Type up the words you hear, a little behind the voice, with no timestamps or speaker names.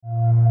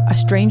a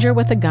stranger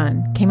with a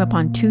gun came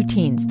upon two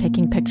teens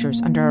taking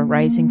pictures under a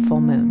rising full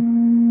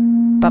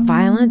moon. But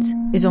violence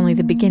is only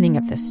the beginning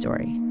of this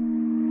story.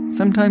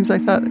 Sometimes I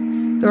thought,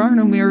 there are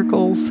no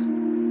miracles.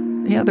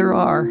 Yeah, there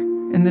are,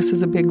 and this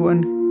is a big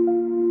one.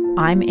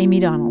 I'm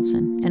Amy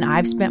Donaldson, and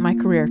I've spent my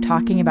career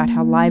talking about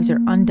how lives are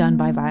undone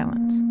by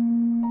violence.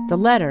 The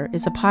Letter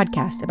is a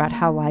podcast about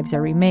how lives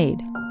are remade.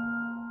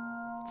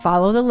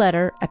 Follow The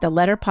Letter at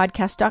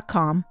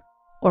theletterpodcast.com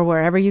or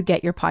wherever you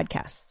get your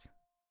podcasts.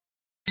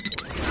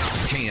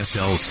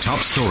 KSL's top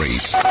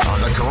stories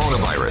on the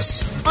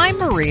coronavirus. I'm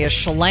Maria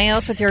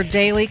Shilaos with your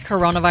daily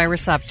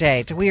coronavirus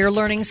update. We are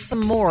learning some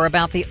more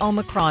about the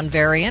Omicron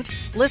variant.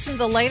 Listen to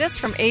the latest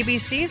from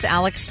ABC's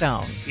Alex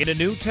Stone. In a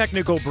new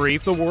technical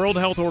brief, the World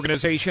Health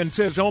Organization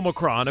says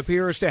Omicron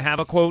appears to have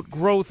a, quote,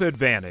 growth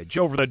advantage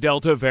over the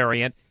Delta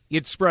variant.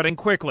 It's spreading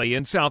quickly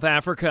in South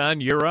Africa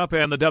and Europe,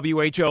 and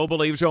the WHO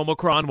believes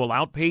Omicron will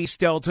outpace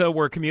Delta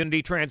where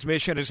community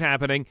transmission is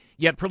happening.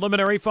 Yet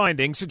preliminary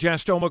findings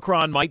suggest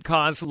Omicron might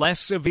cause less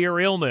severe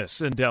illness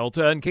than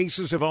Delta, and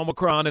cases of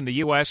Omicron in the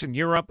U.S. and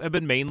Europe have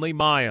been mainly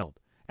mild.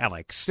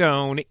 Alex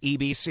Stone,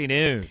 ABC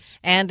News.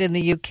 And in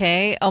the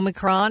UK,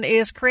 Omicron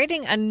is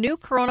creating a new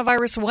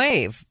coronavirus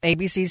wave.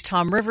 ABC's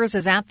Tom Rivers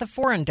is at the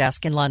Foreign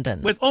Desk in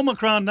London. With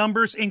Omicron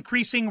numbers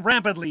increasing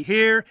rapidly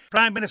here,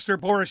 Prime Minister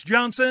Boris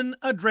Johnson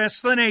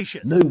addressed the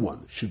nation. No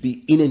one should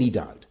be in any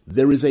doubt.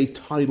 There is a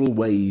tidal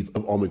wave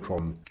of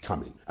Omicron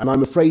coming. And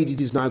I'm afraid it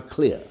is now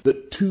clear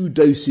that 2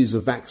 doses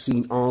of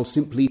vaccine are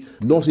simply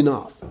not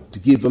enough to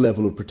give the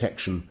level of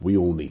protection we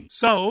all need.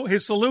 So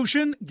his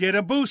solution, get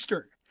a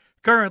booster.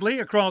 Currently,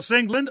 across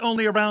England,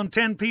 only around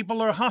 10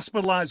 people are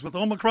hospitalized with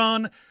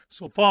Omicron.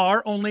 So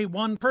far, only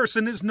 1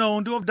 person is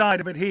known to have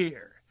died of it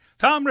here.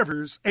 Tom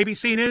Rivers,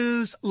 ABC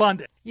News,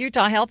 London.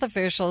 Utah health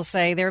officials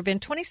say there have been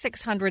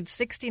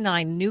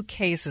 2,669 new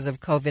cases of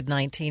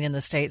COVID-19 in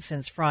the state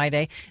since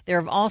Friday. There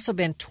have also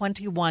been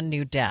 21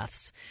 new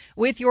deaths.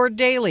 With your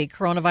daily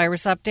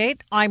coronavirus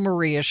update, I'm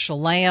Maria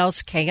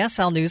Shilaos,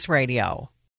 KSL News Radio.